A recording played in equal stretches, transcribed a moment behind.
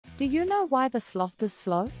Do you know why the sloth is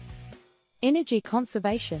slow? Energy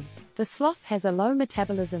conservation. The sloth has a low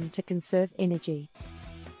metabolism to conserve energy.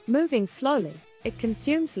 Moving slowly, it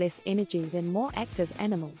consumes less energy than more active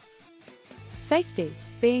animals. Safety.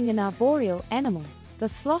 Being an arboreal animal, the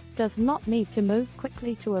sloth does not need to move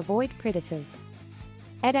quickly to avoid predators.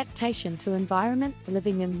 Adaptation to environment.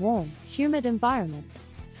 Living in warm, humid environments,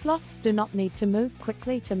 sloths do not need to move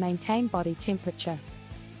quickly to maintain body temperature.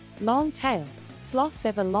 Long tail. Sloths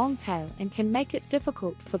have a long tail and can make it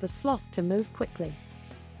difficult for the sloth to move quickly.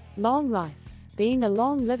 Long life. Being a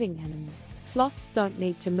long-living animal, sloths don't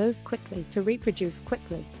need to move quickly to reproduce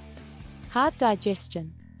quickly. Hard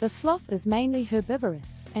digestion. The sloth is mainly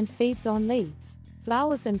herbivorous and feeds on leaves,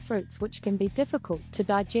 flowers and fruits, which can be difficult to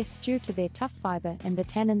digest due to their tough fiber and the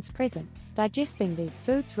tannins present. Digesting these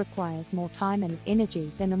foods requires more time and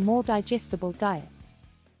energy than a more digestible diet.